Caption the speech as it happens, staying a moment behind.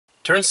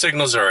Turn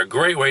signals are a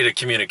great way to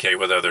communicate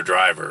with other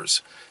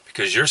drivers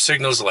because your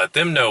signals let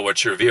them know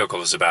what your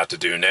vehicle is about to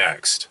do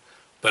next.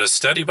 But a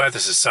study by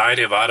the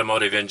Society of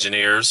Automotive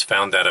Engineers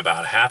found that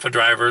about half of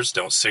drivers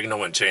don't signal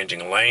when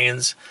changing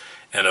lanes,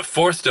 and a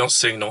fourth don't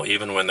signal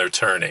even when they're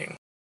turning.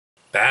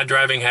 Bad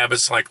driving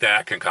habits like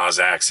that can cause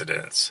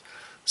accidents.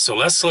 So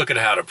let's look at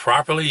how to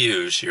properly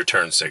use your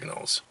turn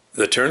signals.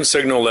 The turn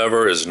signal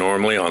lever is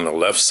normally on the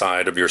left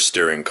side of your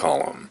steering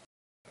column.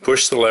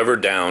 Push the lever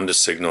down to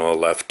signal a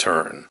left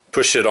turn.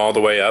 Push it all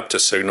the way up to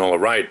signal a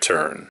right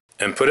turn.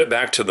 And put it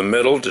back to the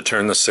middle to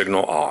turn the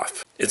signal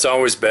off. It's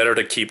always better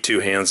to keep two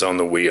hands on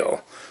the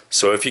wheel.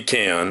 So if you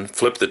can,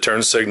 flip the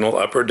turn signal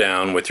up or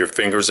down with your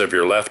fingers of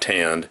your left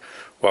hand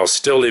while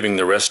still leaving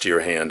the rest of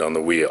your hand on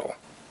the wheel.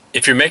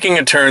 If you're making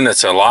a turn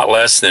that's a lot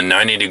less than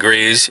 90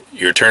 degrees,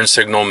 your turn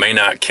signal may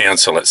not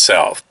cancel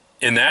itself.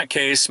 In that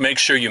case, make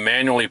sure you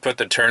manually put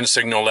the turn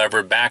signal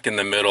lever back in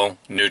the middle,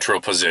 neutral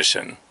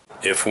position.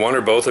 If one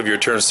or both of your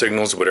turn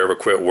signals would ever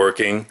quit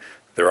working,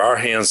 there are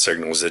hand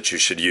signals that you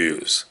should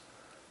use.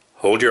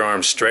 Hold your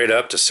arm straight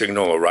up to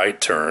signal a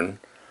right turn,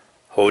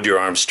 hold your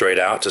arm straight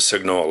out to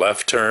signal a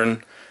left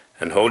turn,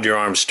 and hold your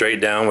arm straight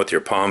down with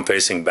your palm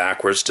facing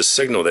backwards to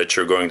signal that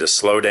you're going to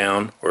slow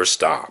down or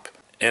stop.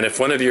 And if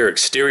one of your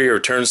exterior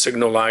turn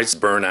signal lights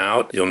burn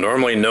out, you'll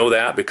normally know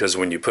that because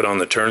when you put on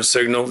the turn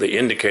signal, the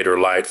indicator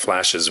light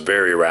flashes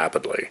very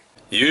rapidly.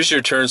 Use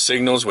your turn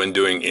signals when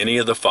doing any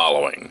of the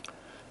following: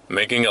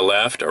 making a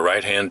left or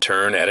right-hand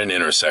turn at an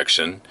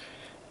intersection,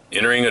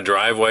 entering a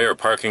driveway or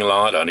parking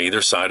lot on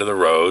either side of the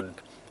road,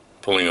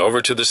 pulling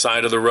over to the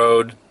side of the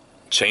road,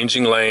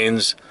 changing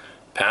lanes,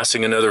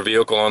 passing another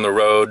vehicle on the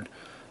road,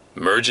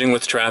 merging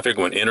with traffic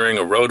when entering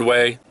a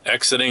roadway,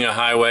 exiting a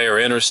highway or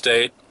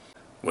interstate,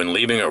 when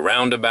leaving a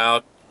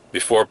roundabout,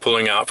 before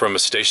pulling out from a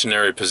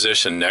stationary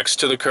position next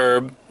to the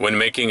curb, when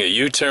making a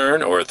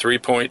U-turn or a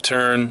three-point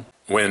turn,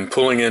 when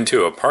pulling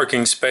into a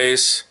parking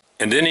space,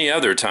 and any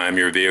other time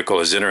your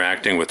vehicle is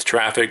interacting with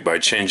traffic by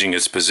changing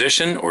its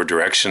position or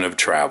direction of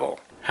travel.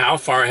 How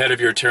far ahead of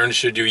your turn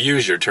should you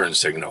use your turn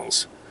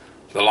signals?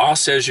 The law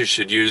says you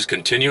should use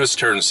continuous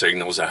turn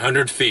signals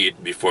 100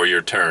 feet before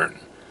your turn.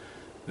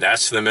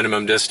 That's the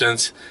minimum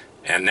distance,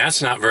 and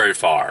that's not very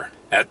far.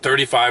 At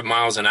 35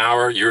 miles an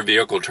hour, your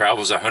vehicle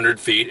travels 100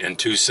 feet in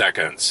 2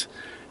 seconds.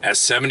 At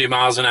 70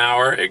 miles an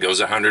hour, it goes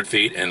 100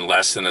 feet in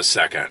less than a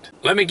second.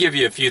 Let me give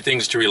you a few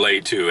things to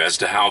relate to as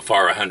to how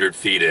far 100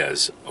 feet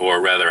is, or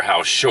rather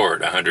how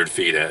short 100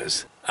 feet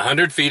is.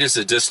 100 feet is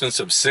the distance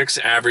of 6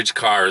 average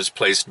cars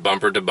placed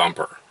bumper to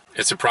bumper.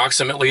 It's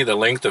approximately the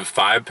length of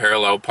 5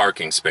 parallel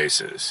parking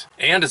spaces.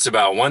 And it's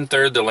about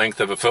 1/3 the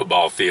length of a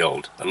football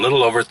field, a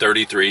little over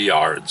 33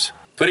 yards.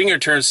 Putting your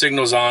turn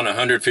signals on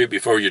 100 feet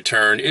before you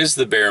turn is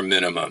the bare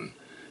minimum.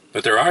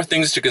 But there are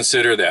things to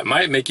consider that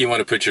might make you want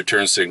to put your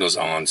turn signals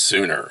on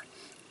sooner.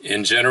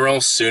 In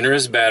general, sooner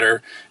is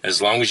better, as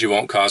long as you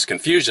won't cause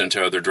confusion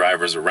to other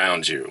drivers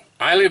around you.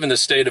 I live in the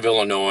state of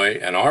Illinois,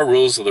 and our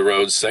rules of the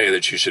road say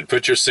that you should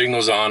put your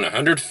signals on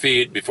 100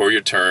 feet before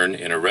your turn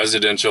in a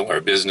residential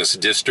or business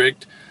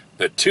district,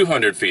 but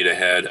 200 feet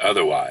ahead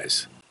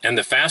otherwise. And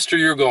the faster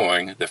you're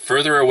going, the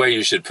further away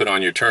you should put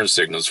on your turn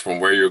signals from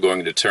where you're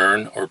going to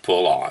turn or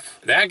pull off.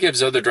 That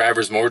gives other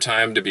drivers more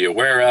time to be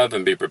aware of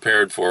and be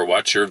prepared for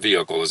what your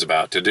vehicle is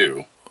about to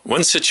do.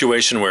 One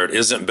situation where it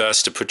isn't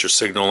best to put your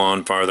signal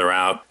on farther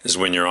out is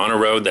when you're on a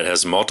road that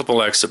has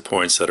multiple exit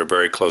points that are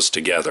very close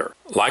together,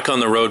 like on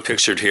the road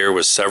pictured here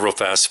with several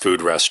fast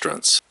food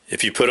restaurants.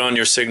 If you put on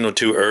your signal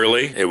too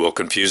early, it will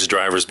confuse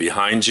drivers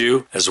behind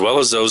you, as well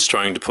as those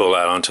trying to pull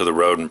out onto the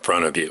road in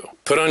front of you.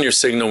 Put on your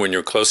signal when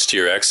you're close to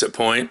your exit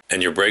point,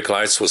 and your brake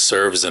lights will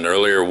serve as an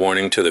earlier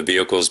warning to the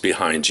vehicles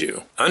behind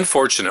you.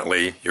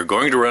 Unfortunately, you're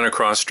going to run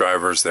across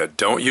drivers that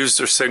don't use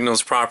their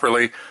signals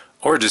properly,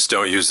 or just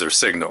don't use their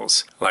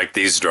signals, like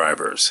these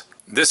drivers.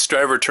 This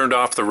driver turned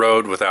off the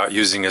road without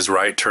using his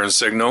right turn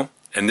signal,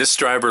 and this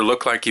driver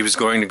looked like he was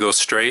going to go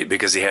straight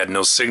because he had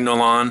no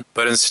signal on,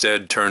 but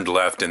instead turned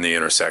left in the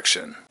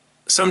intersection.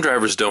 Some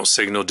drivers don't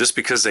signal just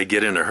because they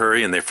get in a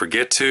hurry and they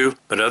forget to,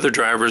 but other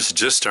drivers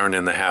just aren't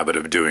in the habit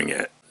of doing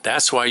it.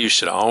 That's why you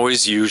should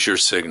always use your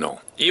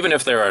signal, even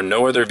if there are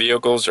no other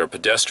vehicles or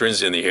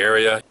pedestrians in the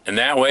area, and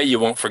that way you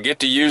won't forget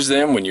to use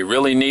them when you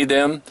really need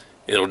them.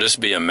 It'll just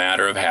be a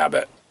matter of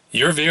habit.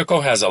 Your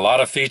vehicle has a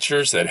lot of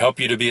features that help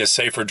you to be a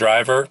safer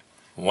driver.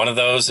 One of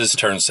those is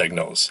turn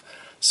signals.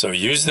 So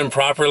use them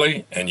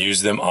properly and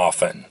use them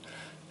often.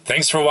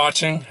 Thanks for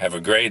watching, have a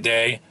great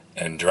day,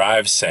 and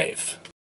drive safe.